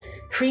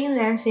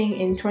Freelancing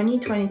in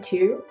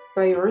 2022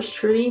 by yours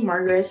truly,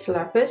 Margaret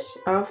Salapis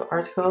of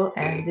Article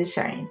and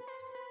Design.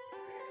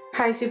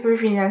 Hi super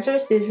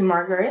freelancers, this is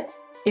Margaret.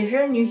 If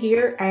you're new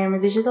here, I am a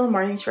digital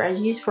marketing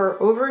strategist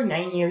for over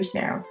 9 years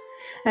now.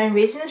 I'm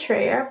based in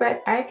Australia,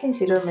 but I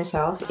consider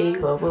myself a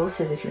global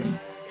citizen.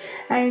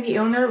 I am the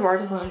owner of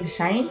Article and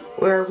Design,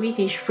 where we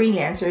teach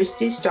freelancers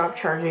to stop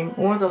charging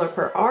 $1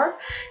 per hour,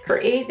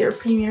 create their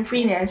premium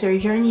freelancer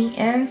journey,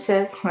 and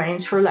set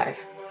clients for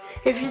life.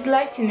 If you'd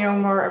like to know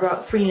more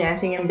about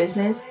freelancing and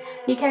business,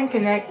 you can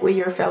connect with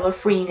your fellow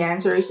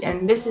freelancers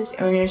and business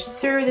owners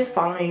through the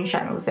following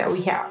channels that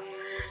we have.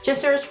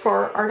 Just search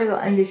for Article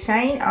and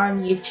Design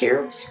on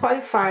YouTube,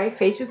 Spotify,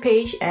 Facebook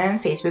page,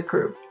 and Facebook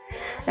group.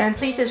 And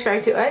please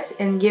subscribe to us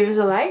and give us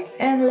a like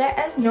and let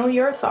us know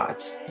your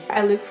thoughts.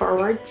 I look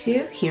forward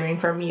to hearing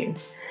from you.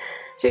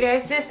 So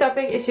guys, this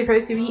topic is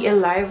supposed to be a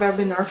live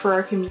webinar for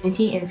our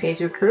community in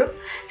Facebook group.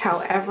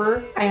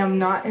 However, I am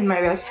not in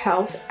my best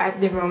health at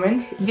the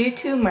moment due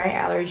to my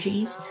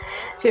allergies.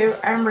 So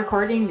I'm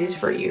recording this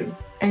for you.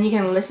 And you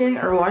can listen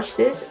or watch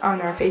this on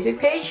our Facebook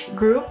page,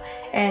 group,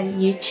 and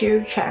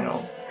YouTube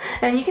channel.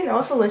 And you can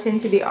also listen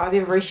to the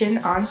audio version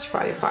on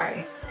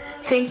Spotify.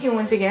 Thank you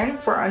once again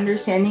for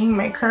understanding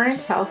my current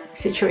health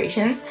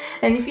situation.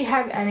 And if you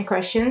have any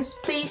questions,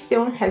 please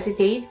don't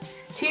hesitate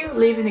to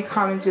leave in the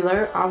comments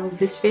below of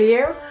this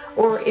video,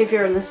 or if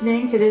you're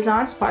listening to this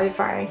on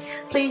Spotify,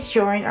 please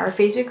join our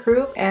Facebook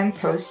group and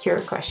post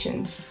your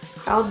questions.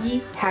 I'll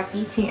be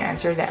happy to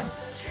answer them.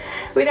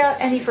 Without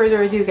any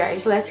further ado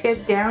guys, let's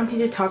get down to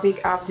the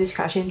topic of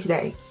discussion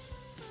today.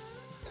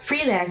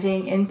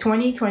 Freelancing in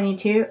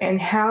 2022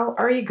 and how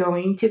are you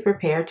going to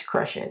prepare to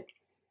crush it?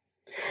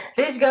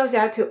 This goes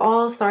out to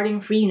all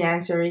starting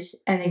freelancers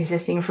and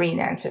existing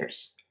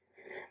freelancers.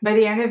 By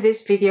the end of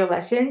this video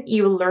lesson,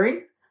 you will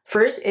learn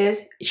first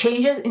is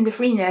changes in the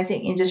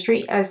freelancing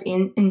industry as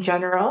in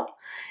general.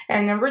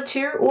 And number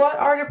 2, what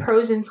are the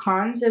pros and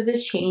cons of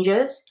these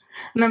changes?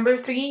 Number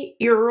 3,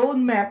 your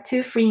roadmap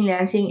to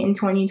freelancing in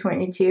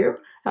 2022.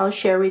 I'll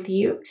share with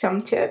you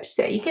some tips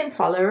that you can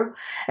follow.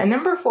 And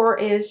number 4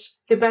 is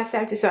the best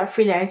time to start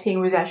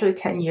freelancing was actually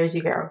 10 years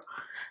ago.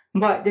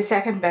 But the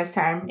second best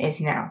time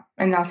is now.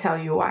 And I'll tell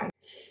you why.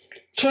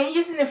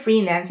 Changes in the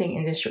freelancing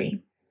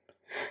industry.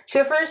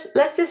 So first,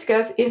 let's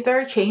discuss if there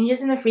are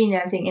changes in the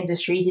freelancing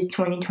industry this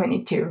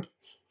 2022.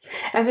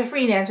 As a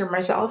freelancer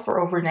myself for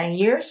over 9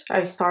 years,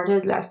 I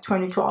started last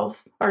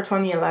 2012 or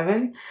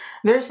 2011,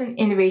 there's an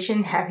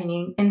innovation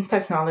happening in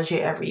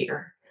technology every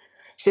year.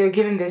 So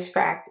given this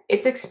fact,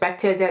 it's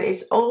expected that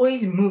it's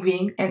always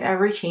moving and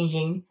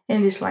ever-changing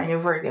in this line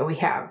of work that we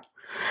have.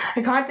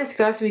 I can't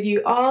discuss with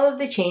you all of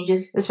the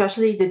changes,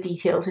 especially the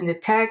details in the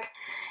tech,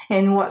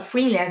 and what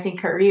freelancing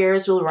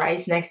careers will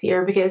rise next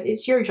year because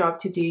it's your job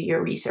to do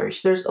your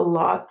research. There's a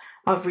lot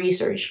of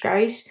research,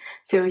 guys.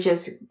 So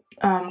just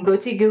go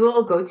to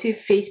Google, go to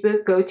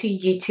Facebook, go to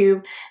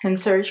YouTube, and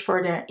search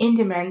for the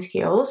in-demand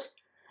skills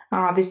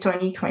this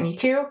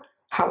 2022.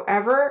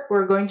 However,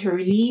 we're going to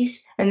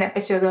release an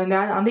episode on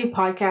that on the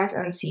podcast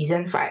on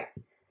Season 5.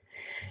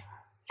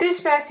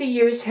 These past 2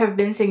 years have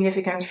been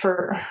significant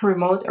for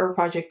remote or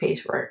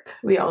project-based work.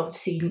 We all have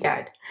seen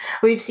that.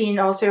 We've seen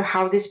also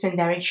how this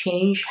pandemic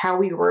changed how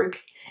we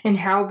work and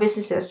how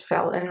businesses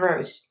fell and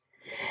rose.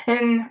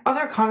 And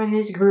other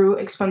companies grew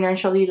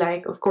exponentially,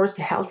 like, of course,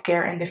 the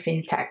healthcare and the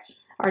fintech,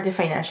 or the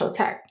financial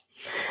tech.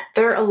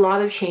 There are a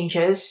lot of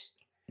changes,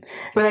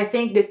 but I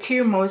think the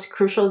two most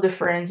crucial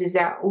differences is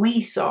that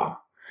we saw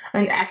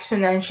an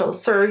exponential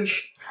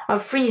surge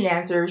of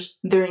freelancers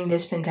during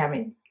this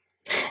pandemic,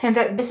 and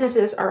that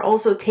businesses are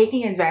also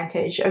taking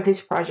advantage of these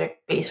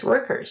project-based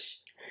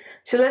workers.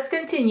 So let's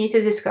continue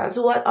to discuss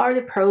what are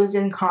the pros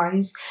and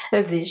cons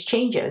of these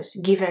changes,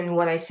 given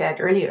what I said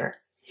earlier.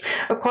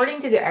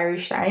 According to the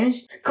Irish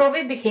Times,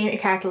 COVID became a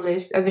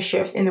catalyst of the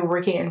shift in the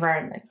working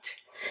environment.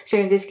 So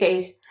in this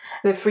case,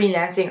 the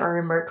freelancing or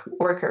remote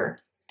worker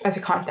as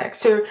a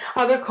context. So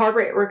other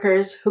corporate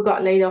workers who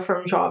got laid off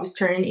from jobs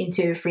turned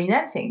into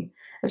freelancing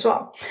as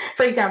well.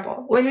 For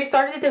example, when we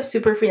started the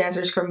Super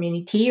Freelancers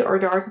community or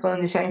the Article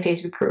and Design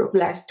Facebook group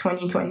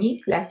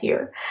last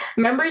year,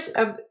 members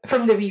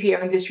from the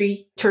BPO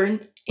industry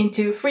turned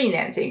into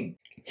freelancing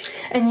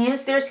and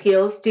used their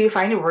skills to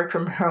find a work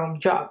from home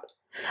job.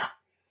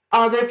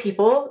 Other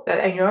people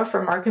that I know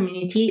from our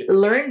community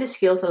learned the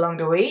skills along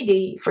the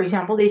way. For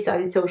example, they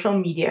studied social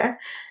media,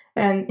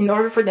 and in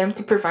order for them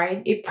to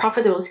provide a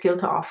profitable skill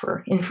to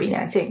offer in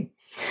freelancing,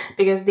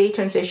 because they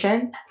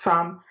transitioned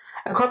from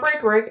a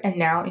corporate work and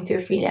now into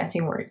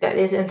freelancing work that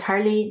is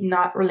entirely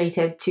not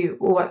related to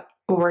what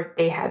work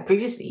they had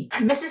previously.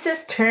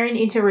 Businesses turn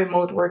into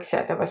remote work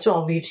setup as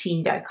well. We've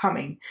seen that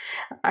coming.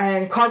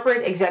 And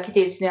corporate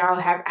executives now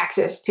have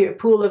access to a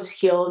pool of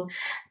skilled,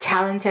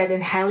 talented,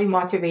 and highly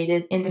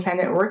motivated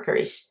independent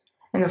workers.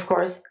 And of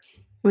course,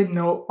 with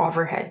no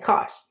overhead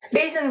costs.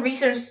 Based on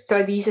research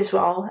studies as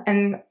well,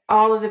 and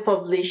all of the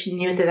published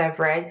news that I've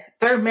read,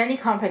 there are many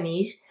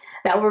companies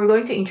that we're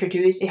going to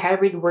introduce a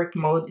hybrid work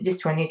mode this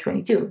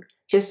 2022.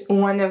 Just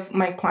one of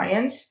my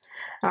clients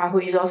who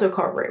is also a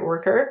corporate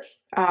worker,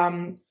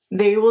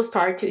 they will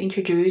start to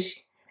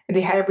introduce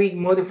the hybrid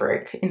mode of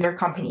work in their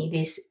company.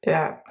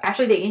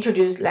 Actually, they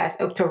introduced last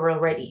October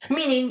already,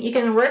 meaning you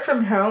can work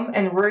from home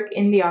and work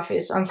in the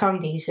office on some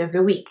days of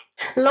the week.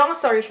 Long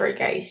story short,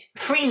 guys,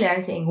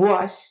 freelancing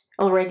was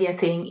already a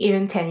thing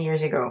even 10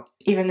 years ago.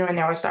 Even when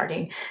I was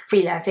starting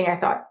freelancing, I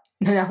thought,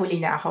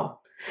 nahuli na ako.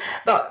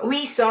 But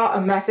we saw a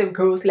massive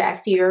growth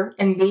last year,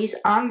 and based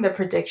on the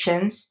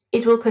predictions,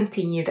 it will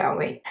continue that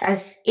way.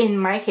 As in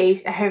my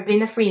case, I have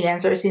been a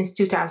freelancer since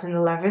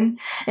 2011,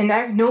 and I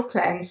have no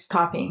plans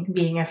stopping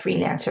being a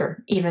freelancer,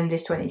 even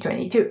this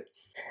 2022.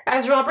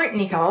 As Robert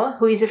Nicol,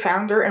 who is the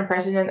founder and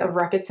president of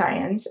Rocket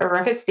Science, or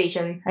Rocket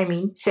Station,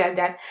 said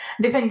that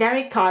the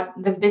pandemic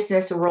taught the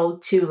business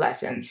world two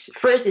lessons.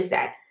 First is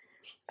that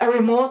a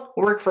remote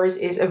workforce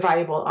is a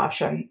viable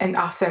option and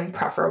often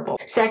preferable.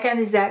 Second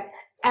is that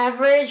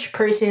average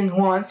person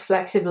wants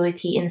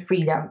flexibility and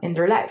freedom in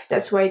their life.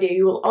 That's why they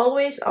will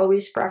always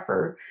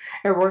prefer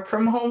a work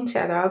from home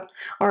setup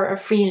or a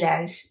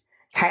freelance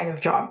kind of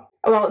job.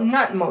 Well,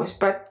 not most,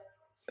 but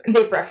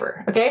they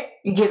prefer, okay?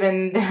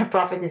 Given the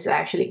profit is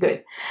actually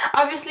good.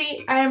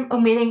 Obviously, I'm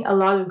omitting a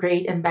lot of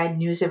great and bad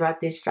news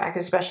about this fact,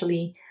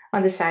 especially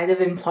on the side of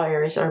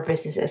employers or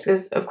businesses.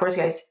 Because, of course,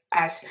 guys,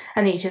 as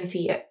an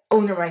agency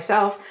owner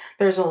myself,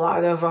 there's a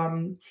lot of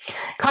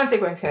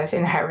consequences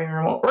in hiring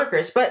remote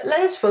workers. But let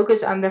us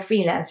focus on the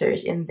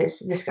freelancers in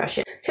this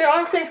discussion. So,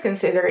 all things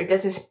considered,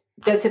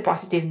 that's a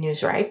positive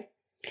news, right?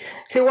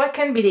 So, what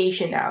can be the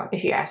issue now,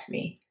 if you ask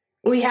me?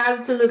 We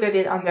have to look at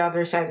it on the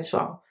other side as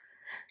well.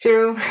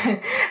 So,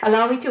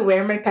 allow me to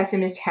wear my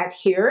pessimist hat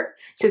here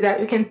so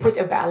that we can put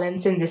a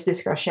balance in this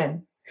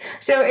discussion.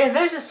 So if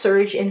there's a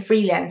surge in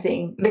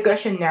freelancing, the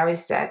question now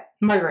is that,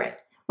 Margaret,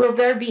 will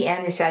there be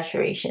any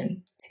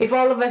saturation? If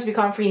all of us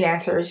become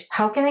freelancers,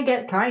 how can I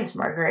get clients,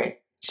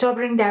 Margaret?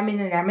 Sobrang dami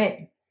na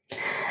namin.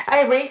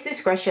 I raise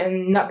this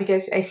question not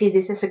because I see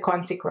this as a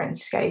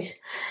consequence, guys,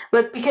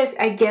 but because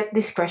I get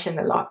this question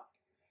a lot.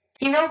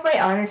 You know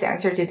my honest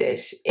answer to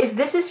this. If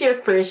this is your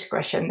first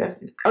question,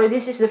 or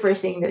this is the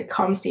first thing that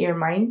comes to your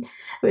mind,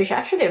 which is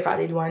actually a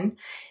valid one,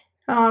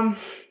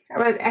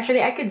 but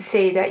actually, I could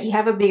say that you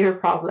have a bigger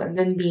problem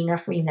than being a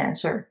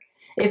freelancer,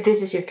 if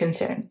this is your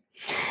concern.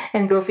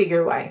 And go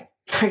figure why.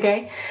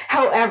 Okay?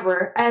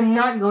 However, I'm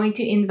not going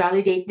to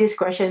invalidate this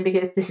question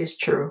because this is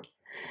true.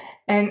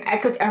 And I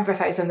could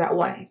empathize on that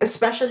one,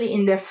 especially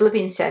in the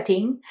Philippine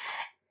setting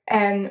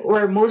and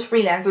where most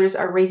freelancers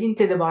are racing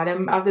to the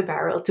bottom of the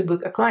barrel to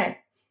book a client.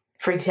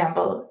 For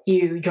example,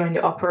 you join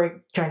the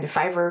Upwork, join the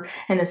Fiverr,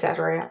 and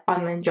etc.,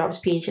 online jobs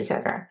page,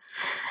 etc.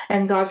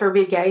 And God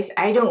forbid, guys,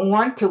 I don't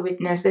want to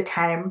witness the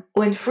time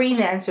when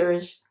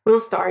freelancers will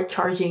start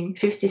charging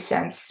 50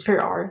 cents per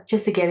hour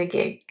just to get a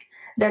gig.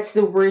 That's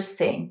the worst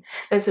thing.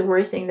 That's the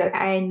worst thing that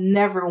I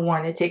never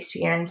wanted to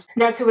experience.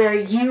 That's where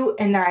you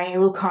and I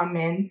will come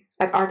in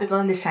at Article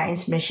and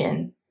Design's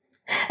mission.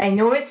 I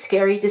know it's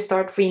scary to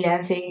start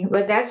freelancing,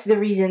 but that's the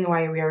reason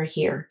why we are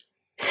here.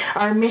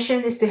 Our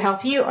mission is to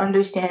help you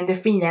understand the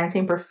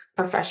freelancing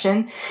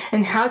profession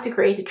and how to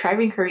create a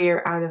thriving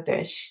career out of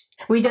this.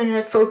 We do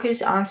not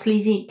focus on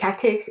sleazy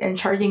tactics and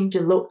charging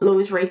the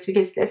lowest rates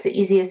because that's the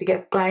easiest to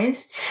get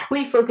clients.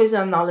 We focus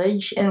on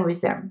knowledge and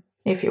wisdom,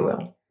 if you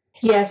will.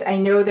 Yes, I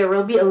know there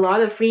will be a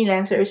lot of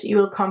freelancers you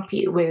will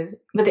compete with,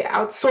 but the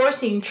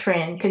outsourcing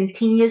trend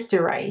continues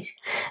to rise,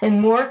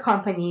 and more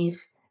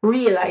companies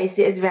realize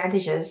the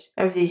advantages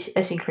of this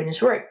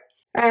asynchronous work.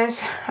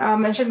 As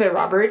mentioned by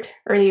Robert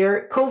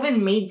earlier,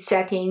 COVID made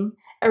setting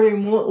a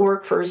remote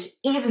workforce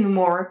even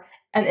more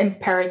an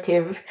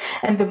imperative,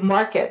 and the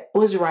market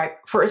was ripe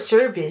for a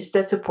service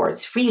that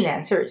supports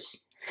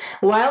freelancers,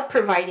 while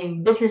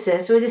providing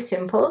businesses with a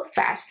simple,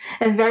 fast,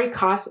 and very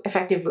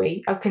cost-effective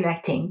way of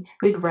connecting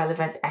with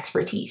relevant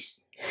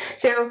expertise.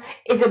 So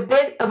it's a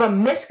bit of a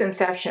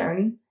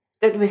misconception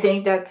that we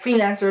think that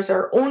freelancers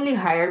are only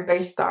hired by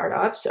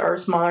startups or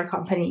smaller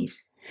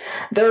companies.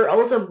 There are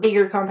also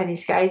bigger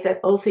companies, guys,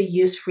 that also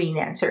use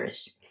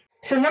freelancers.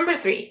 So number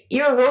 3,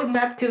 your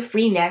roadmap to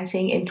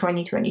freelancing in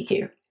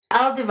 2022.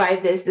 I'll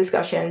divide this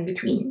discussion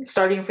between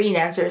starting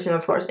freelancers and,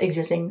 of course,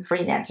 existing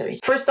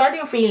freelancers. For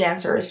starting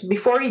freelancers,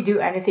 before you do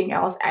anything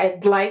else,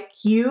 I'd like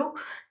you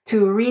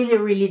to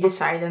really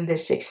decide on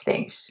these 6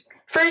 things.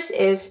 First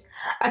is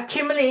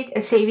accumulate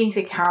a savings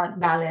account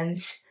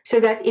balance so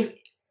that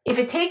if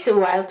it takes a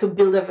while to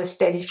build up a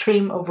steady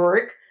stream of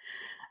work,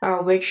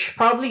 which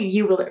probably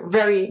you will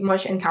very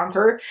much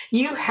encounter,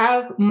 you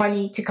have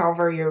money to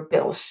cover your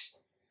bills,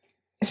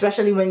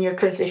 especially when you're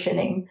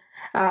transitioning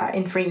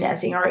in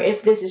freelancing, or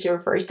if this is your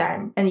first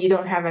time and you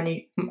don't have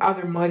any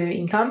other mode of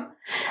income.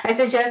 I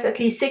suggest at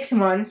least 6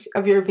 months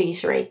of your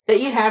base rate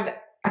that you have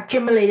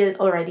accumulated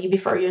already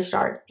before you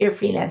start your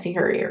freelancing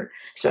career,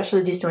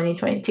 especially this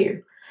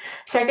 2022.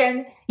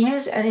 Second,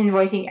 use an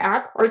invoicing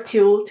app or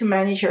tool to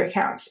manage your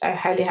accounts. I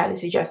highly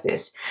suggest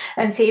this.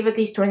 And save at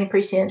least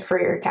 20%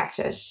 for your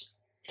taxes.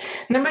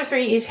 Number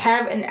 3 is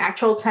have an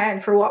actual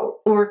plan for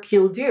what work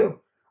you'll do.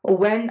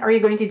 When are you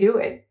going to do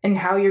it? And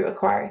how you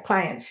acquire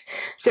clients.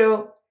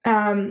 So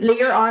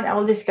later on, I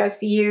will discuss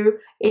to you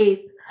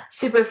a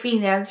Super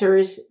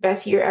Freelancer's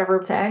best year ever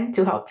plan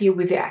to help you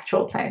with the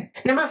actual plan.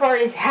 Number 4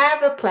 is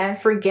have a plan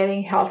for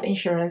getting health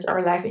insurance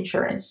or life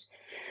insurance.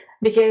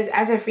 Because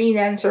as a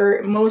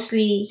freelancer,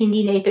 mostly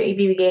hindi na ito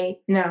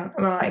ibibigay ng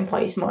mga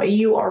employees mo.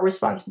 You are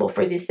responsible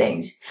for these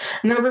things.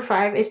 Number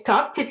 5 is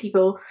talk to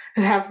people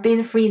who have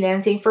been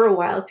freelancing for a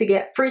while to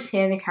get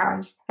first-hand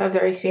accounts of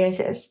their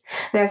experiences.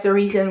 That's the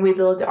reason we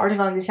build the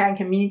Article and Design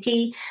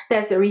community.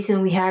 That's the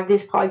reason we have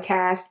this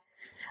podcast.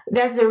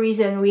 That's the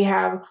reason we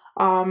have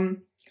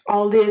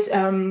all these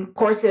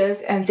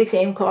courses and 6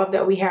 a.m. club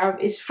that we have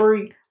is for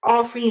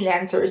all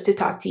freelancers to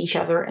talk to each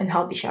other and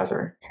help each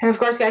other. And of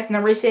course, guys,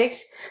 number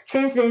 6,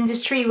 since the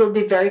industry will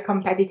be very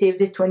competitive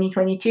this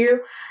 2022,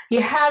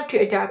 you have to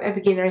adopt a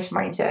beginner's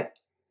mindset.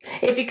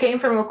 If you came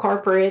from a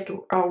corporate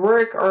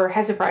work or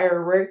has a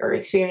prior work or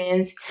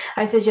experience,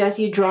 I suggest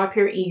you drop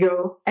your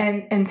ego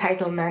and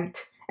entitlement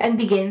and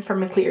begin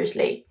from a clear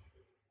slate.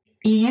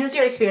 You use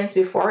your experience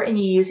before and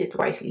you use it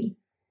wisely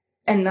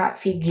and not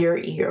feed your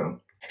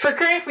ego. For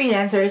current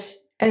freelancers,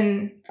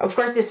 and of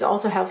course, this is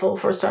also helpful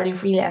for starting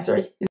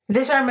freelancers.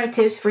 These are my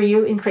tips for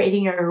you in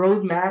creating a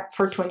roadmap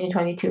for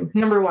 2022.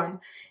 Number 1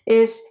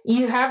 is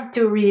you have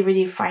to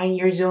really find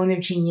your zone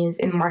of genius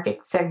in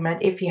market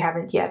segment if you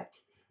haven't yet.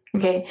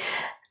 Okay,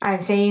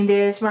 I'm saying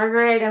this,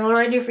 Margaret, I'm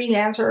already a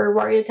freelancer.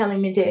 Why are you telling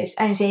me this?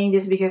 I'm saying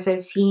this because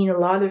I've seen a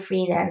lot of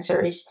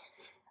freelancers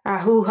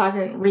who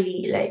hasn't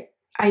really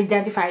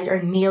identified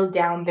or nailed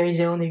down their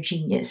zone of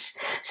genius.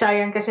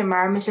 Sayang kasi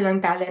marami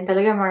silang talent,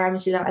 talaga marami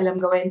silang alam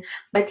gawin,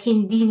 but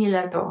hindi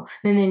nila to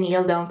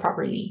nail down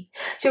properly.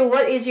 So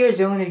what is your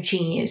zone of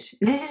genius?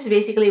 This is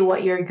basically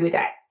what you're good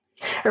at,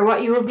 or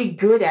what you will be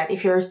good at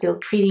if you're still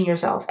treating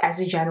yourself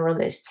as a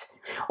generalist,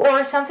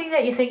 or something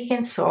that you think you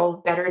can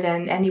solve better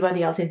than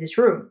anybody else in this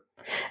room.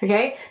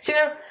 Okay? So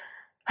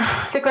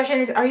the question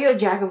is, are you a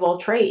jack of all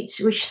trades?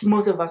 Which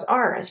most of us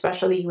are,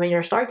 especially when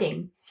you're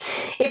starting.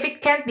 If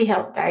it can't be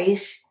helped,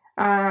 guys,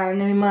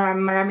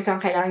 marami kang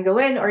kailangan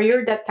gawin, or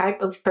you're that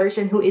type of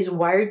person who is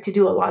wired to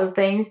do a lot of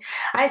things,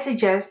 I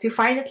suggest to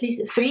find at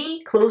least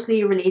 3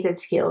 closely related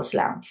skills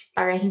lang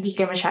para hindi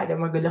ka masyado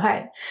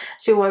maguluhan.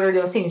 So what are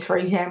those things? For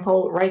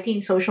example,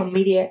 writing, social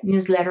media,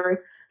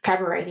 newsletter,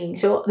 copywriting.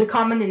 So the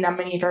common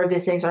denominator of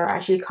these things are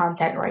actually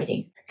content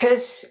writing.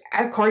 Because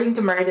according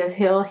to Meredith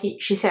Hill,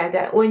 she said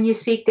that when you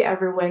speak to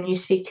everyone, you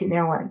speak to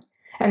no one.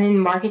 And in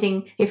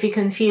marketing, if you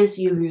confuse,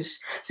 you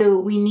lose. So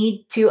we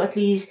need to at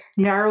least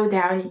narrow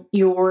down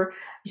your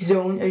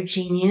zone of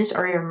genius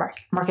or your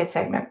market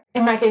segment.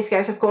 In my case,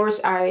 guys, of course,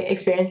 I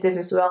experienced this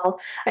as well.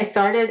 I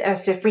started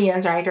as a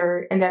freelance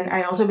writer, and then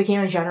I also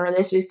became a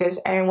generalist because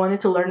I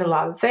wanted to learn a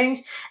lot of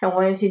things. I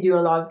wanted to do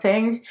a lot of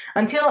things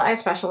until I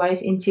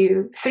specialized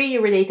into 3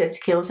 related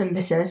skills in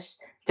business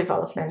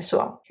development as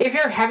well. If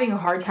you're having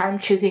a hard time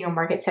choosing a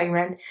market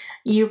segment,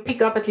 you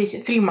pick up at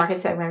least 3 market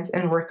segments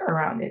and work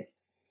around it.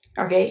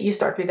 Okay, you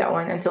start with that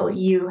one until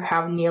you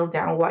have nailed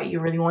down what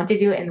you really want to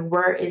do and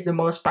where is the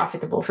most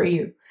profitable for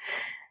you.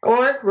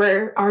 Or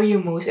where are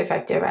you most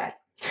effective at.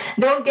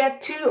 Don't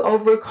get too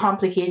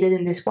overcomplicated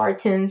in this part,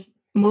 since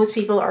most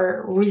people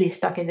are really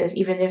stuck in this.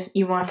 Even if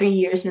you want 3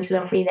 years na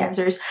silang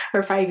freelancers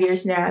or 5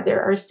 years na, they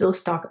are still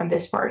stuck on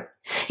this part.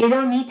 You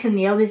don't need to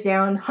nail this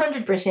down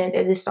 100%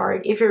 at the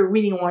start if you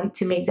really want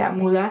to make that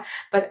mula,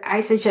 but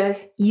I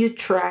suggest you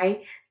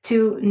try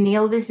to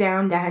nail this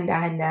down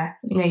dahan-dahan na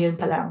ngayon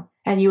pa lang,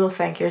 and you will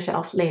thank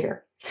yourself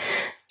later.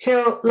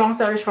 So, long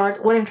story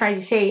short, what I'm trying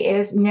to say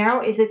is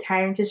now is the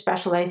time to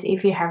specialize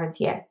if you haven't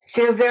yet.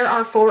 So there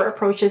are 4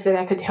 approaches that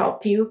I could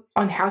help you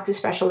on how to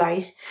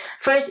specialize.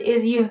 First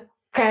is you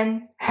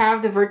can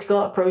have the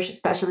vertical approach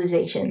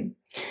specialization.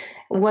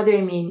 What do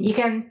I mean? You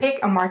can pick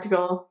a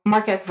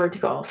market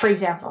vertical. For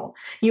example,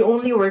 you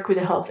only work with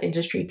the health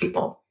industry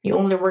people. You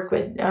only work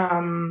with,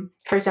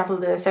 for example,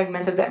 the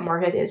segment of that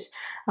market is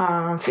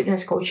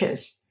fitness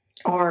coaches.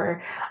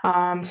 Or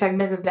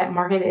segment of that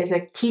market is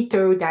a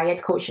keto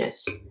diet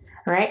coaches.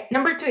 Right?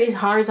 Number 2 is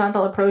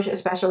horizontal approach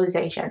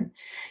specialization.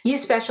 You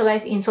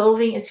specialize in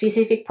solving a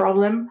specific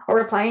problem or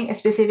applying a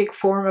specific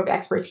form of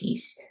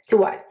expertise to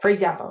what? For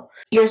example,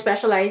 you're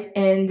specialized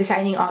in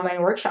designing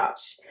online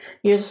workshops.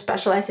 You're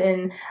specialized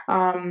in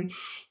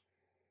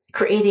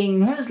creating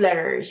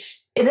newsletters.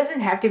 It doesn't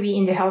have to be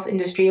in the health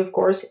industry, of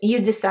course. You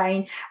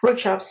design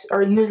workshops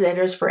or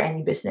newsletters for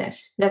any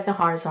business. That's a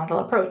horizontal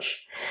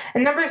approach.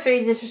 And number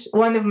 3, this is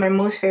one of my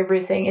most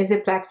favorite thing, is the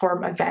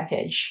platform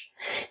advantage.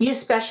 You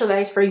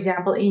specialize, for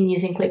example, in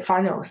using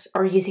ClickFunnels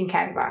or using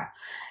Canva.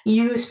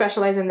 You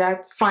specialize in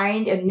that,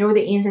 find and know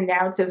the ins and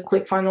outs of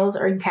ClickFunnels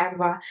or in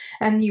Canva,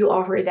 and you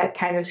offer that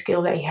kind of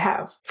skill that you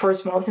have. For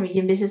small to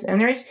medium business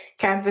owners,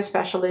 Canva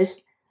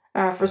specialists,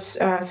 for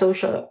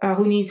social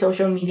who need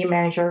social media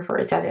manager, for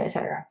etc.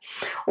 etc.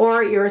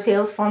 Or you're a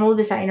sales funnel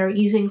designer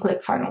using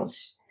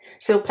ClickFunnels.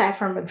 So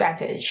platform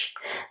advantage.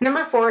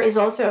 Number 4 is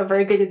also a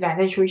very good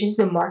advantage, which is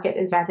the market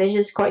advantage.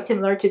 It's quite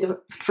similar to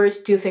the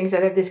first 2 things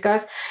that I've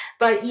discussed,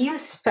 but you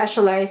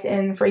specialize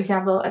in, for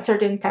example, a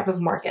certain type of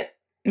market.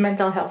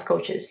 mental health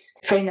coaches,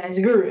 finance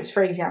gurus,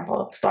 for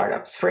example,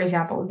 startups, for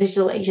example,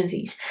 digital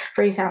agencies,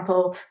 for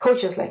example,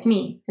 coaches like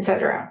me,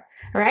 etc.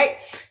 Right?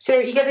 So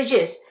you get the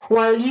gist.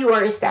 While you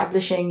are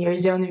establishing your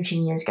zone of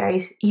genius,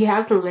 guys, you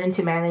have to learn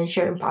to manage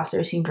your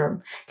imposter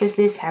syndrome because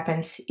this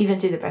happens even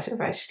to the best of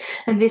us.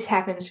 And this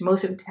happens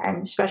most of the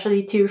time,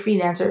 especially to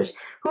freelancers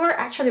who are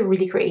actually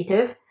really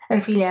creative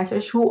and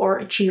freelancers who are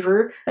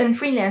achiever and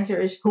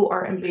freelancers who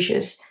are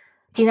ambitious.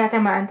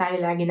 Tinatamaan tayo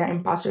lagi ng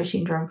imposter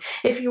syndrome.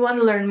 If you want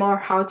to learn more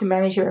how to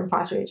manage your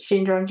imposter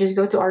syndrome, just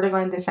go to Article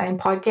and Design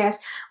podcast.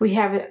 We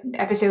have an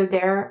episode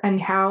there on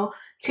how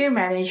to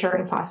manage your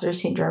imposter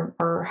syndrome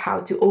or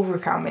how to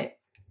overcome it.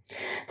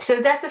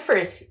 So that's the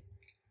first.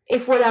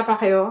 If wala pa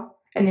kayo,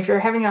 and if you're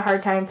having a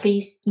hard time,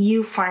 please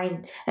you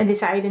find and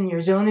decide in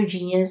your zone of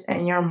genius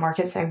and your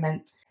market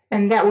segment.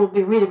 And that will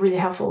be really, really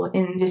helpful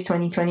in this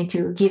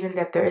 2022, given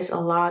that there is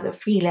a lot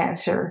of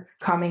freelancer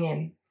coming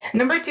in.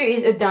 Number 2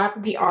 is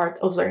adopt the art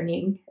of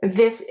learning.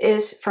 This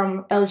is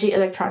from LG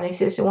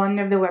Electronics. It's one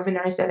of the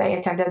webinars that I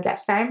attended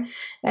last time,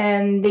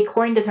 and they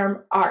coined the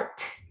term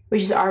art,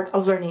 which is art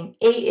of learning.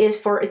 A is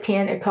for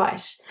attend a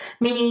class,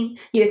 meaning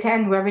you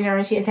attend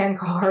webinars, you attend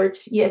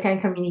cohorts, you attend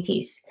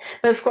communities.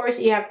 But of course,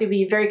 you have to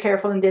be very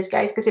careful in this,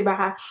 guys, kasi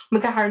baka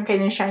magkakaroon kayo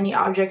ng shiny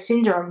object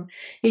syndrome.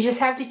 You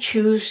just have to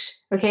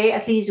choose, okay,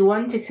 at least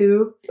 1 to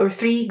 2 or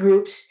 3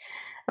 groups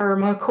or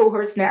mga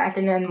cohorts na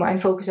attendan mo and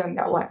focus on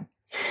that one.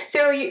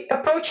 So you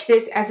approach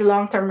this as a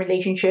long-term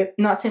relationship,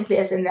 not simply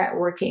as a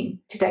networking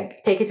to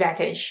take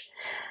advantage.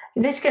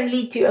 This can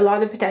lead to a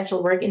lot of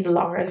potential work in the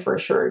long run for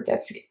sure.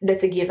 That's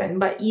a given.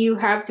 But you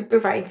have to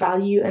provide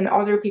value, and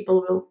other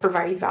people will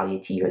provide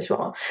value to you as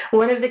well.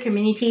 One of the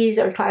communities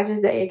or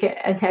classes that you can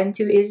attend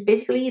to is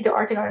basically the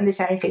Article and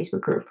Design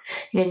Facebook group.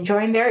 You can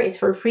join there. It's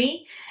for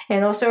free.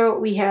 And also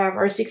we have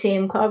our 6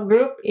 a.m. club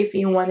group if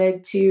you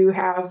wanted to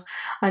have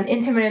an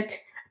intimate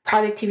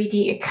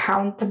productivity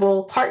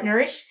accountable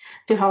partners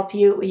to help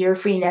you with your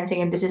freelancing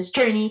and business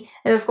journey.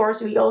 And of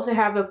course, we also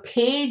have a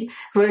paid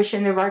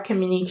version of our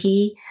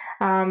community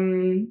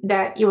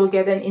that you will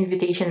get an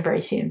invitation very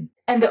soon.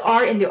 And the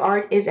R in the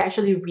art is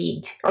actually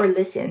read or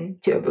listen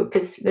to a book,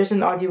 because there's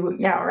an audiobook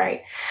now,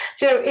 right?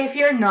 So if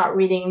you're not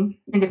reading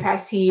in the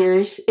past 2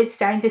 years, it's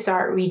time to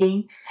start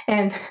reading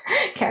and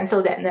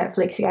cancel that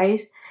Netflix,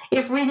 guys.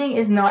 If reading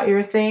is not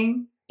your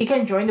thing, you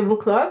can join the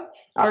book club.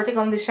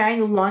 Article on Design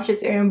will launch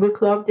its own book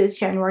club this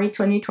January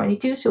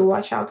 2022, so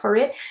watch out for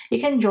it. You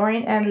can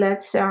join and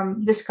let's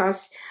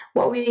discuss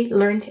what we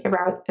learned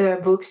about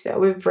books that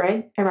we've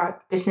read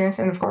about business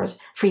and, of course,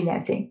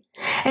 freelancing.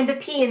 And the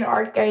T in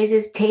art, guys,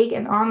 is take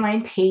an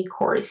online paid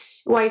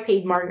course. Why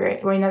paid,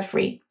 Margaret? Why not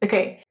free?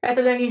 Okay,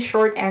 ito lang yung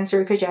short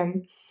answer ko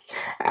dyan.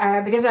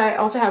 Because I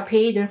also have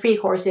paid and free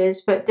courses,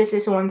 but this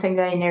is one thing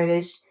that I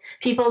noticed.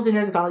 People do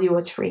not value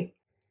what's free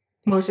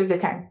most of the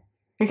time.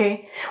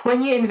 Okay,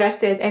 when you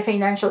invested a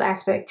financial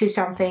aspect to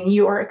something,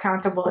 you are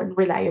accountable and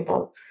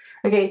reliable.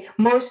 Okay,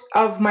 most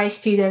of my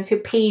students who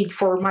paid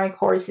for my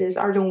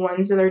courses are the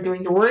ones that are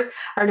doing the work,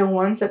 are the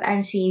ones that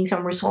I'm seeing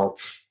some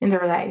results in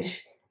their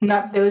lives,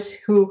 not those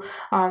who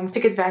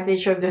took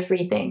advantage of the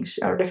free things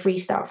or the free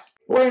stuff.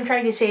 What I'm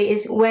trying to say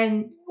is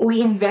when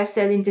we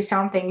invested into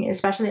something,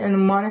 especially on a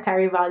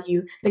monetary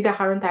value,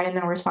 nagkakaroon tayo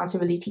ng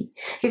responsibility.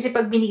 Kasi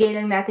pag binigay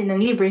lang natin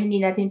ng libre,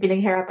 hindi natin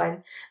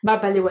pinaghirapan,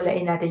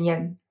 babaliwalain natin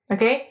yan.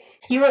 Okay?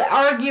 You will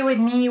argue with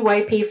me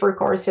why pay for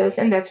courses,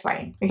 and that's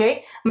fine.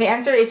 Okay? My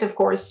answer is, of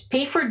course,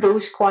 pay for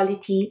those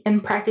quality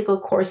and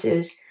practical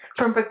courses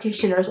from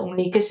practitioners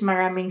only, because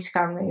maraming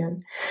scam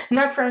ngayon.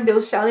 Not from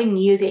those selling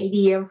you the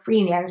idea of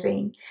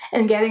freelancing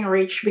and getting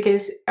rich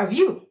because of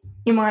you.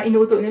 Yung mga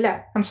inuto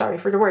nila. I'm sorry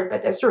for the word,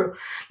 but that's true.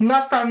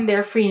 Not from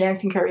their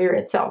freelancing career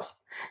itself.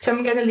 So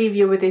I'm gonna leave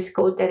you with this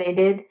quote that I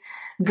did.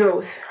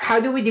 Growth.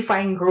 How do we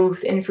define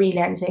growth in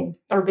freelancing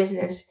or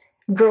business?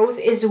 Growth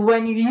is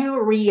when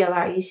you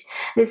realize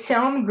that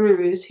some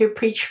gurus who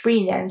preach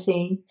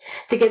freelancing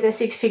to get the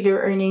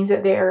 6-figure earnings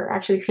that they are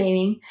actually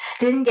claiming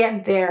didn't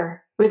get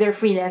there with their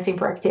freelancing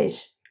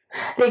practice.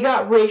 They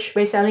got rich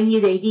by selling you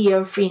the idea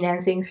of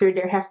freelancing through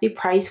their hefty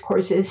price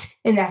courses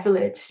and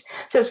affiliates,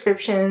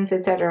 subscriptions,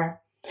 etc.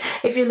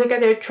 If you look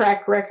at their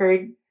track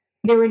record,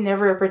 they were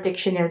never a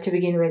practitioner to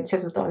begin with, sa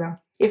totoo lang.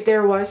 If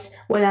there was,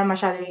 wala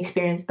masyadong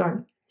experience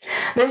doon.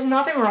 There's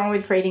nothing wrong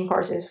with creating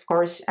courses. Of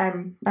course,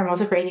 I'm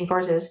also creating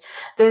courses.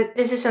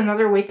 This is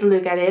another way to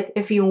look at it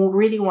if you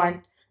really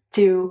want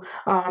to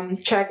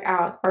check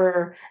out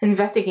or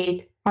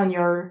investigate on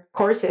your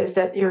courses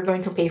that you're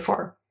going to pay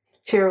for.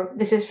 So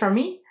this is from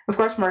me, of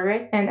course,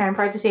 Margaret, and I'm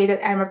proud to say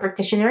that I'm a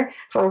practitioner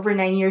for over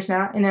 9 years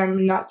now, and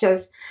I'm not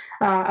just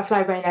a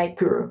fly-by-night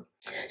guru.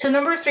 So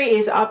number 3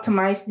 is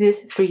optimize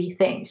these 3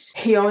 things.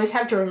 You always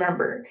have to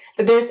remember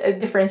that there's a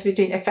difference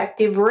between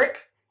effective work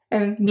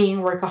and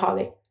being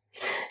workaholic.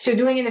 So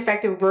doing an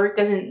effective work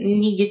doesn't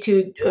need you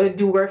to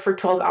do work for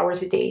 12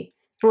 hours a day.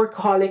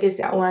 Workaholic is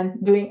that one,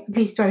 doing at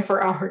least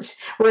 24 hours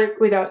work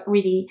without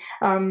really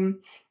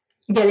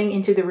getting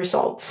into the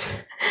results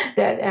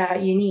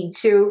that you need.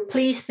 So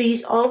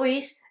please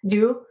always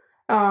do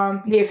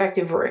the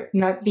effective work,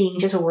 not being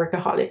just a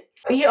workaholic.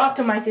 You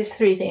optimize these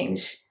three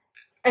things.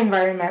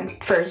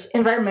 Environment first.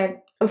 Environment,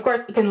 of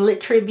course, it can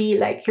literally be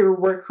like your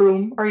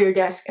workroom or your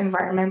desk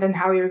environment and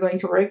how you're going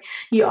to work.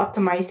 You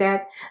optimize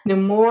that. The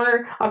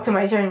more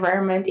optimized your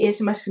environment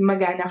is, mas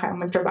magana ka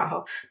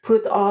magtrabaho.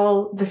 Put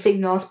all the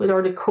signals, put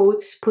all the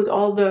quotes, put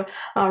all the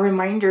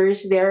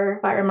reminders there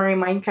para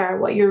ma-remind ka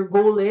what your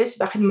goal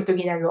is, bakit mo ito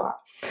ginagawa.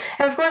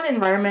 And of course,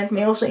 environment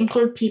may also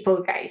include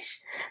people,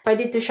 guys.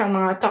 Pwede ito siyang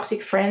mga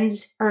toxic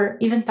friends or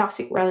even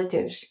toxic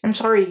relatives. I'm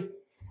sorry.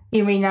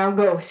 You may now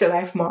go sa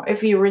life mo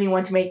if you really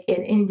want to make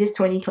it in this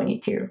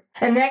 2022.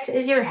 And next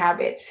is your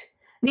habits.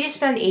 Do you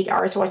spend 8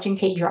 hours watching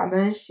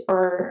K-dramas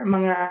or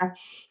mga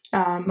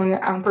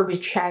ang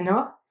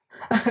probinsyano?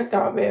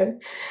 Tama ba yun?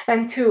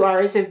 And 2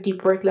 hours of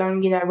deep work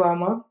lang ginagawa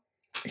mo?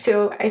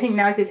 So I think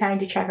now is the time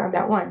to check on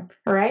that one.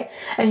 All right?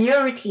 And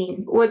your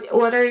routine. What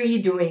are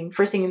you doing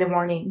first thing in the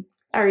morning?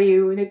 Are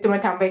you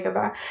tumatambay ka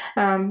ba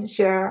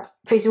sa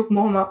Facebook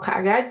mo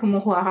kaagad?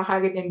 Kumukuha ka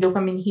kaagad ng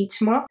dopamine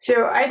hits mo?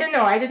 So, I don't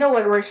know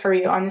what works for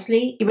you,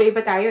 honestly.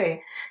 Iba-iba tayo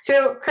eh.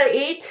 So,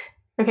 create,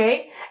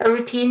 okay, a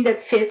routine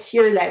that fits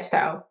your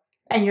lifestyle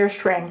and your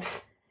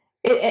strength.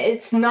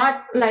 It's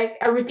not like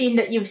a routine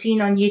that you've seen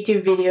on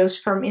YouTube videos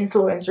from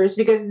influencers,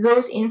 because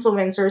those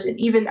influencers, and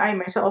even I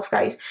myself,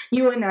 guys,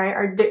 you and I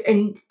are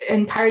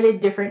entirely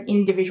different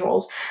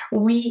individuals.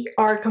 We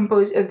are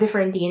composed of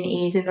different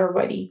DNAs in our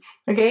body,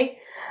 okay?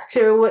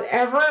 So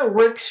whatever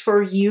works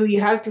for you, you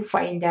have to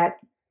find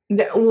that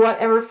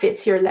whatever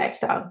fits your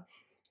lifestyle.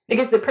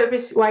 Because the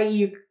purpose why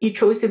you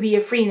chose to be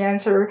a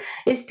freelancer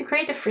is to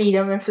create the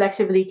freedom and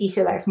flexibility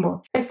sa life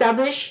mo.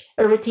 Establish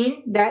a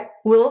routine that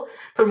will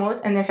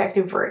promote an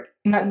effective work,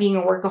 not being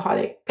a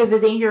workaholic. Because the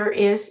danger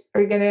is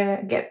you're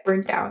gonna get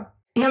burnt out.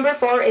 Number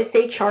 4 is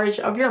take charge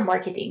of your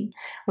marketing.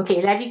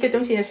 Okay, lagi ko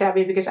itong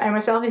sinasabi because I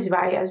myself is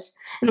biased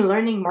in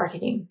learning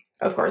marketing.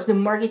 Of course, the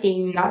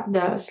marketing, not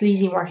the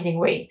sleazy marketing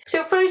way.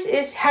 So first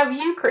is, have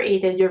you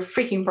created your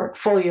freaking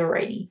portfolio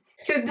already?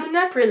 So do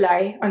not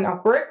rely on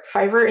Upwork,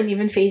 Fiverr, and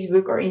even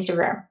Facebook or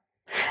Instagram.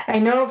 I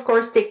know, of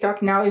course,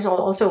 TikTok now is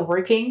also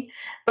working,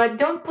 but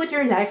don't put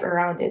your life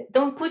around it.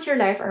 Don't put your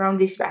life around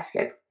this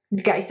basket,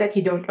 guys, that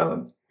you don't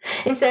own.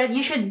 Instead,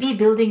 you should be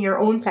building your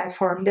own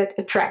platform that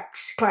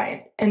attracts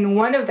clients. And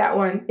one of that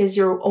one is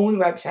your own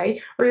website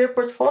or your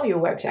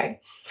portfolio website.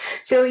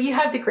 So you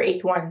have to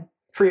create one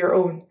for your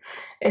own.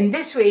 And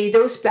this way,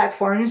 those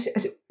platforms,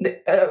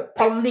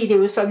 probably they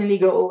will suddenly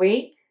go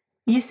away.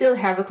 You still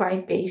have a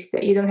client base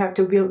that you don't have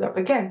to build up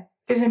again.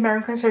 Because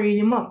meron kang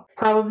sarili mo.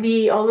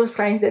 Probably all those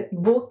clients that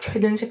book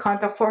dun sa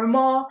contact form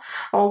mo,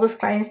 all those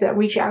clients that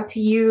reach out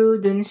to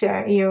you dun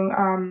sa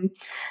yung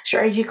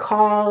strategy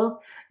call,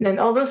 then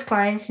all those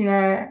clients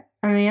na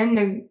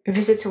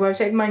nag-visit sa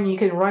website mo, and you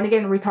can run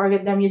again,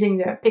 retarget them using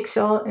the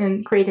pixel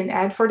and create an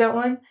ad for that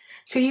one.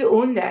 So you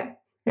own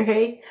that.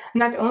 Okay,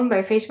 not owned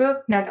by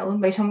Facebook, not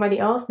owned by somebody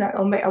else, not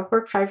owned by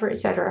Upwork, Fiverr,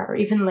 etc., or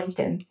even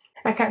LinkedIn.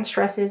 I can't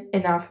stress it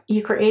enough.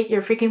 You create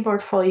your freaking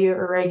portfolio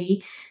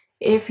already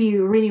if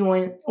you really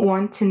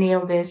want to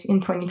nail this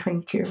in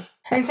 2022.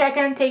 And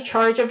second, take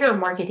charge of your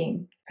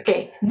marketing.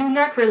 Okay, do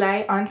not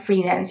rely on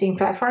freelancing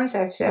platforms.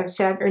 I've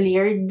said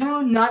earlier,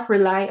 do not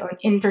rely on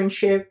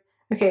internship.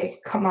 Okay,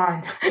 come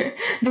on.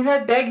 Do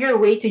not beg your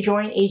way to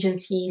join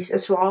agencies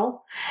as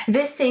well.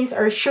 These things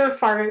are a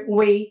surefire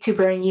way to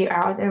burn you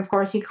out. And of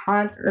course, you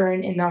can't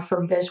earn enough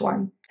from this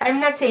one.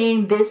 I'm not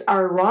saying these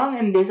are wrong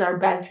and these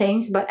are bad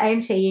things, but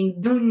I'm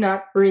saying do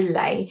not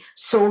rely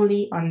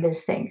solely on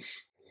these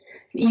things.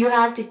 You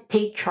have to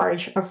take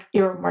charge of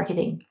your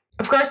marketing.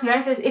 Of course,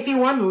 next is if you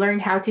want to learn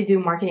how to do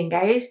marketing,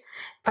 guys,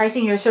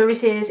 pricing your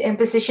services and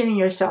positioning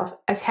yourself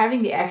as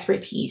having the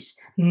expertise,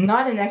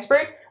 not an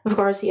expert. Of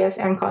course, yes,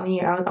 I'm calling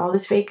you out, all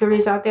these fake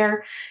gurus out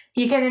there.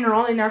 You can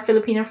enroll in our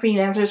Filipino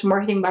Freelancers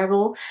Marketing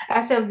Bible.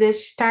 As of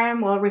this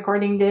time, while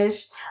recording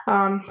this,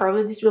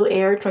 probably this will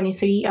air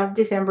 23 of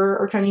December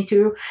or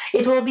 22.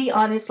 It will be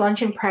on its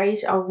launching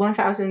price of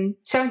 1,700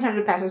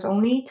 pesos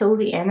only till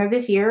the end of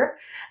this year,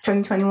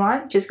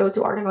 2021. Just go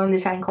to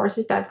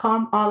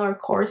articleanddesigncourses.com. All our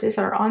courses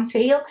are on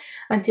sale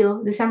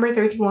until December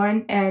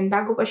 31, and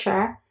bago pa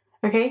siya,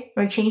 okay,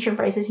 mag-change yung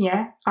prices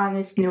niya on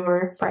its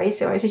newer price.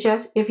 So I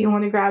suggest if you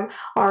want to grab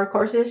our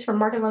courses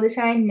from Article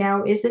Design,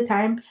 now is the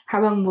time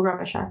habang mura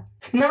pa siya.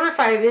 Number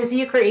 5 is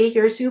you create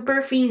your super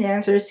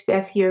freelancer's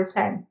best year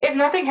plan. If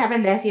nothing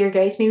happened last year,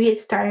 guys, maybe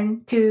it's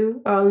time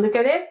to look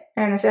at it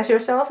and assess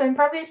yourself, and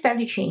probably it's time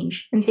to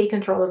change and take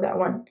control of that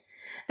one.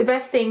 The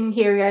best thing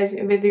here, guys,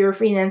 with your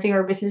freelancing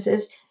or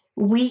businesses,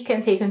 we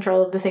can take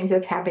control of the things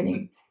that's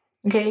happening.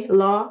 Okay,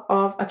 law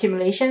of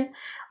accumulation,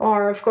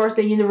 or of course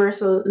the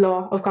universal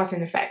law of cause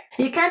and effect.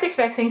 You can't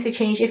expect things to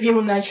change if you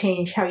will not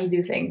change how you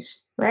do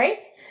things, right?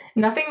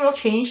 Nothing will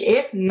change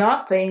if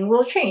nothing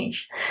will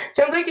change.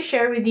 So I'm going to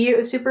share with you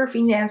a super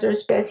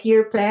freelancer's best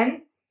year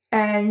plan,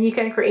 and you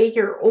can create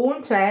your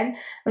own plan.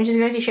 I'm just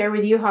going to share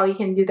with you how you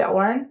can do that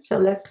one.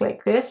 So let's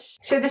click this.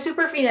 So the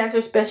super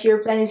freelancer's best year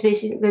plan is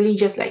basically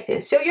just like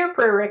this. So your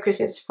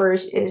prerequisites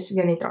first is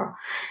ganito.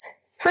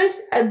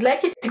 First, I'd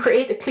like you to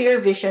create a clear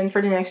vision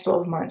for the next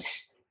 12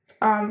 months.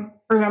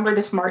 Remember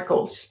the SMART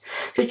goals.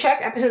 So check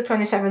episode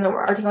 27 of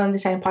our Article and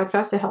Design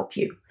podcast to help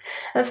you.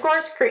 And of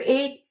course,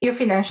 create your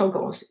financial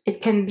goals.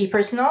 It can be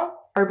personal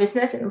or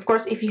business. And of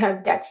course, if you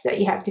have debts that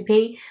you have to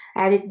pay,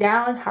 add it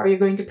down, how are you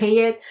going to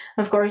pay it.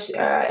 Of course,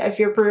 if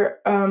you're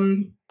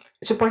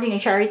supporting a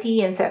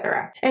charity,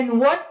 etc. And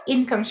what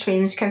income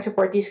streams can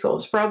support these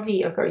goals?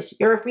 Probably, of course,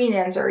 you're a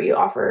freelancer, you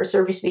offer a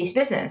service-based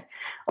business,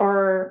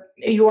 or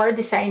you are a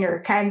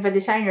designer, Canva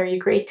designer, you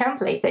create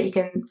templates that you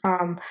can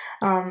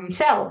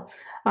sell.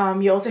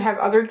 You also have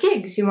other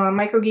gigs, you want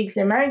micro gigs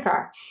in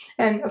America.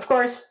 And of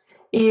course,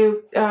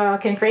 you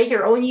can create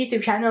your own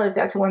YouTube channel if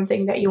that's one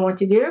thing that you want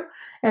to do.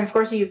 And of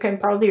course, you can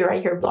probably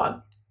write your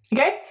blog.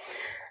 Okay?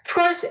 Of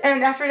course,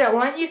 and after that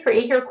one, you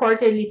create your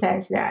quarterly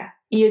plans now.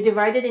 You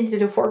divide it into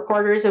the 4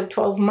 quarters of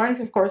 12 months.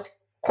 Of course,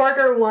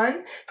 quarter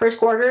one, first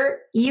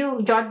quarter,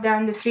 you jot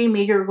down the 3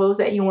 major goals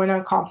that you want to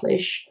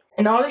accomplish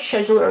and always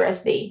schedule a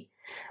rest day.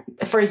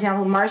 For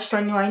example, March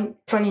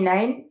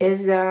 29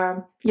 is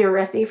your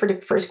rest day for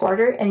the first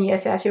quarter, and you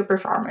assess your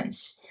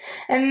performance.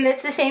 And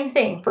it's the same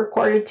thing for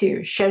quarter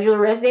 2. Schedule a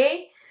rest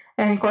day,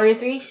 and quarter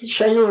 3,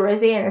 schedule a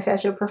rest day and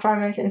assess your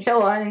performance, and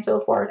so on and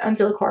so forth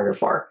until quarter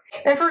 4.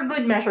 And for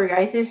good measure,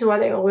 guys, this is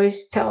what I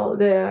always tell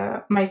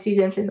my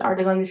students in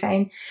Article and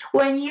Design.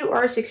 When you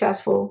are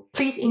successful,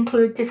 please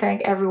include to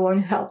thank everyone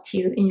who helped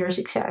you in your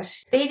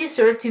success. They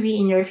deserve to be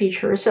in your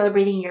future,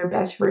 celebrating your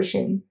best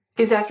version.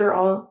 Because after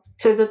all,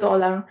 sa totoo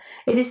lang,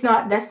 it is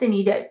not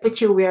destiny that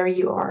put you where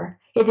you are.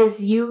 It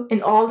is you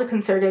and all the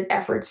concerted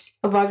efforts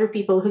of other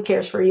people who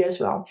cares for you as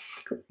well.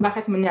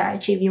 Bakit mo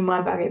na-achieve yung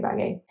mga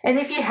bagay-bagay. And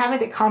if you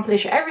haven't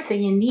accomplished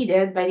everything you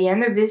needed by the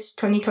end of this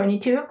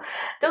 2022,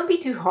 don't be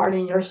too hard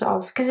on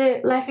yourself because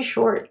life is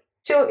short.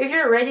 So if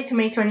you're ready to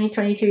make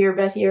 2022 your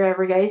best year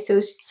ever, guys, so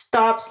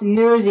stop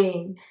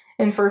snoozing.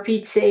 And for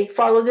Pete's sake,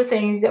 follow the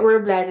things that we're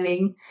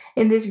blabbing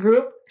in this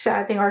group sa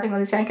ating Article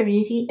and Design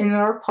community in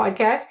our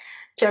podcast.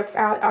 Check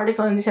out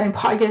Article and Design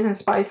podcast on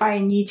Spotify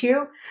and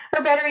YouTube.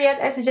 Or better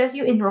yet, I suggest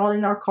you enroll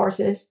in our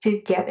courses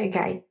to get a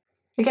guide.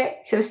 Okay,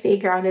 so stay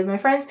grounded, my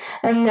friends.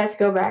 And let's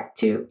go back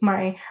to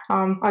my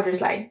other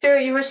slide. So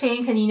you were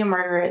saying, kanina,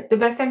 Margaret, the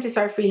best time to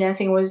start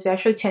freelancing was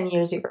actually 10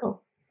 years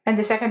ago. And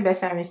the second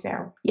best time is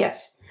now.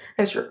 Yes,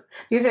 that's true.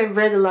 Because I've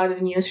read a lot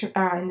of news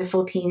in the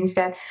Philippines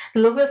that the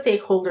local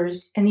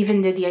stakeholders and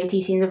even the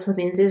DITC in the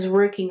Philippines is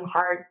working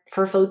hard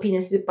for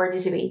Filipinos to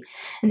participate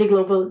in the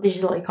global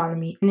digital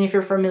economy. And if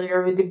you're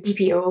familiar with the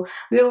BPO,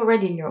 we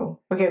already know.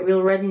 Okay, we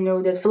already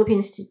know that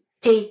Philippines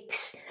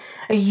takes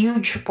a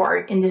huge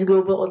part in this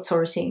global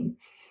outsourcing,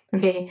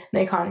 okay,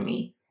 the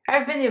economy.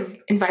 I've been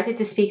invited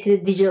to speak to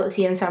the Digital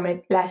ASEAN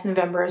Summit last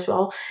November as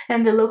well,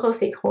 and the local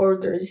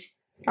stakeholders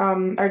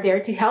are there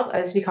to help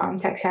us become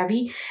tech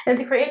savvy and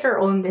to create our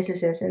own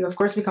businesses and of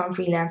course become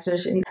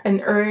freelancers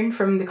and earn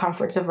from the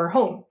comforts of our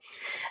home.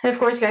 And of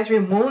course, guys,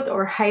 remote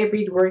or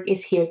hybrid work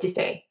is here to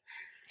stay.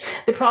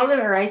 The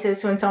problem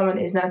arises when someone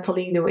is not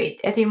pulling the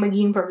weight. Ito yung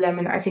magiging problema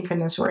ng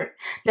asynchronous work.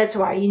 That's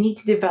why you need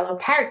to develop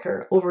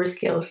character over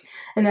skills.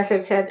 And as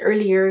I've said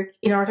earlier,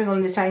 in Article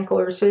and Design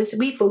courses,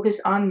 we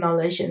focus on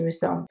knowledge and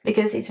wisdom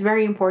because it's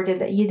very important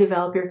that you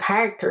develop your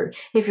character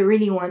if you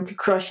really want to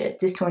crush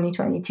it this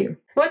 2022.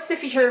 What's the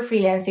future of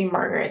freelancing,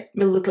 Margaret,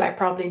 will look like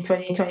probably in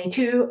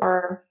 2022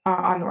 or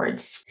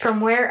onwards?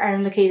 From where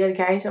I'm located,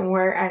 guys, and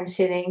where I'm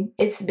sitting,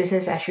 it's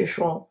business as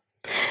usual.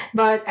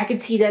 But I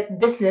could see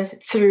that business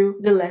through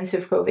the lens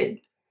of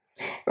COVID.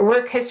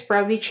 Work has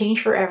probably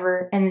changed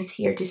forever, and it's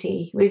here to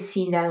stay. We've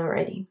seen that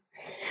already.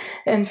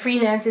 And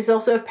freelance is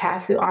also a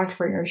path to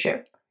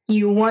entrepreneurship.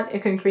 You want a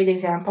concrete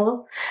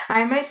example?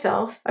 I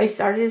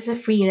started as a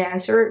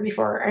freelancer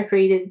before I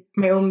created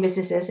my own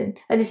businesses, and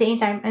at the same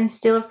time, I'm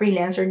still a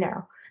freelancer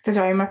now. That's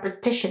why I'm a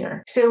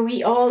practitioner. So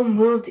we all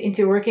moved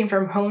into working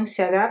from home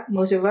setup,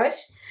 most of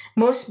us.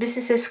 Most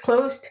businesses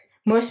closed.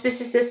 Most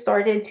businesses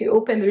started to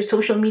open their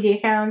social media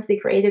accounts, they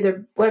created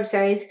their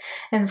websites,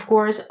 and of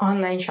course,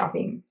 online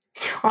shopping.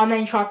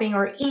 Online shopping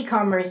or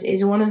e-commerce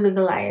is one of the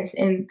Goliaths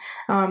in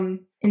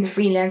the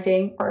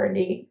freelancing or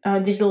the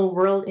digital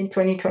world in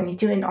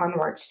 2022 and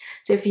onwards.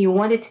 So if you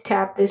wanted to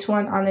tap this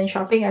one, online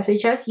shopping, I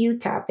suggest you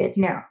tap it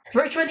now.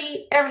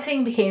 Virtually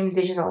everything became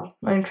digital.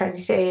 What I'm trying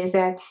to say is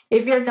that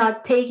if you're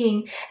not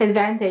taking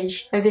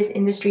advantage of this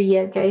industry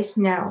yet, guys,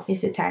 now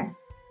is the time.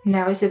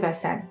 Now is the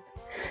best time.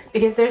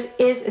 Because there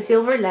is a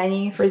silver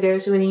lining for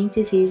those willing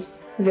to seize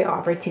the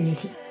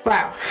opportunity.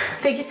 Wow,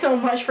 thank you so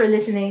much for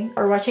listening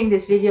or watching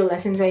this video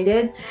lessons I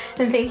did,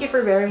 and thank you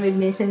for bearing with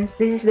me since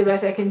this is the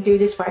best I can do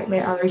despite my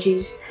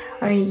allergies.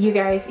 I mean, you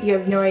guys, you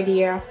have no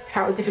idea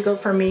how difficult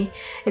for me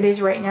it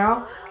is right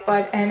now.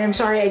 And I'm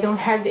sorry I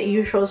don't have the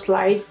usual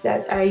slides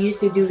that I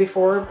used to do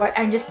before, but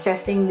I'm just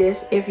testing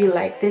this if you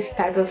like this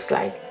type of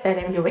slides that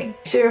I'm doing.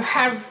 So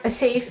have a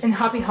safe and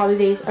happy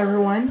holidays,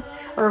 everyone.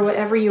 or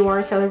whatever you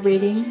are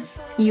celebrating,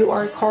 you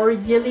are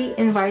cordially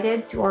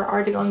invited to our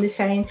Article and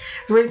Design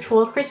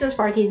virtual Christmas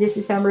party this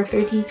December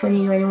 30,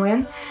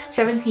 2021,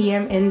 7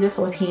 p.m. in the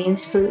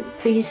Philippines.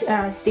 Please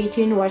stay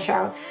tuned, watch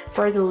out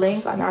for the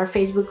link on our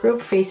Facebook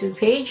group, Facebook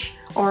page,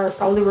 or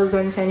probably we're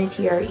going to send it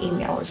to your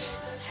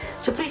emails.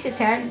 So please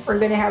attend. We're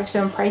going to have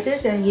some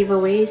prizes and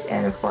giveaways,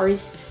 and of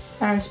course,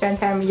 spend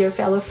time with your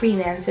fellow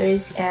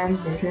freelancers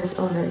and business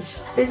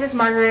owners. This is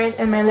Margaret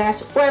and my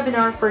last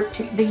webinar for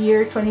the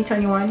year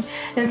 2021,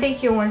 and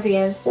thank you once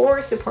again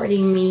for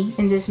supporting me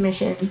in this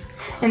mission.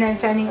 And I'm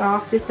signing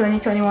off this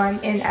 2021,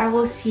 and I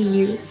will see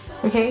you,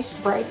 okay,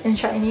 bright and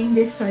shining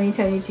this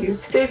 2022.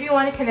 So if you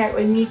want to connect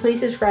with me, please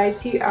subscribe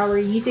to our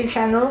YouTube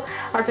channel,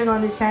 Article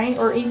and Design,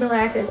 or email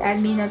us at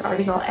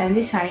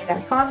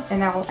admin@articleanddesign.com,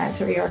 and I will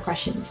answer your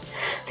questions.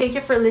 Thank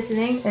you for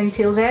listening.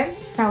 Until then,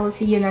 I will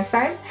see you next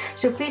time.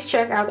 So please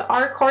check out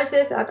our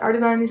courses at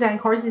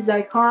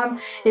articleanddesigncourses.com.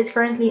 It's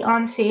currently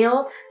on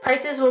sale.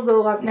 Prices will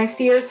go up next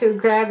year, so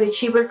grab the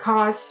cheaper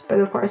costs, but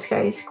of course,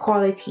 guys,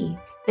 quality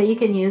that you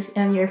can use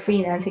in your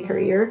freelancing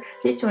career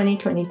this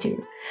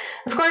 2022.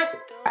 Of course,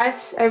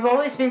 as I've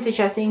always been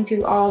suggesting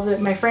to all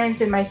my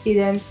friends and my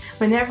students,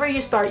 whenever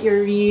you start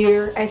your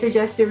year, I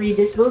suggest to read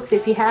these books.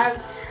 If you have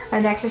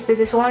an access to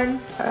this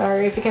one,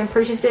 or if you can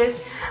purchase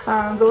this,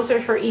 go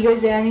search for Ego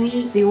is the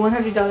Enemy, The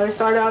 $100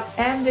 Startup,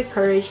 and The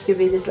Courage to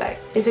Be Disliked.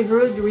 It's a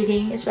good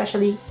reading,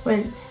 especially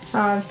when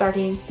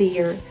starting the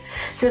year.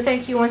 So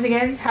thank you once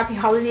again. Happy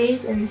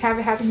holidays and have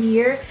a happy new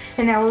year.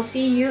 And I will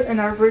see you in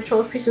our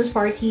virtual Christmas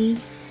party.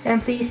 And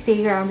please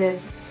stay grounded.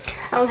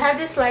 I'll have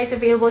the slides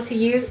available to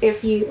you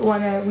if you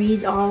want to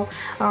read all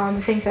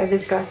the things I've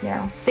discussed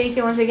now. Thank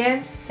you once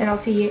again, and I'll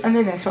see you on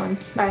the next one.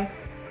 Bye.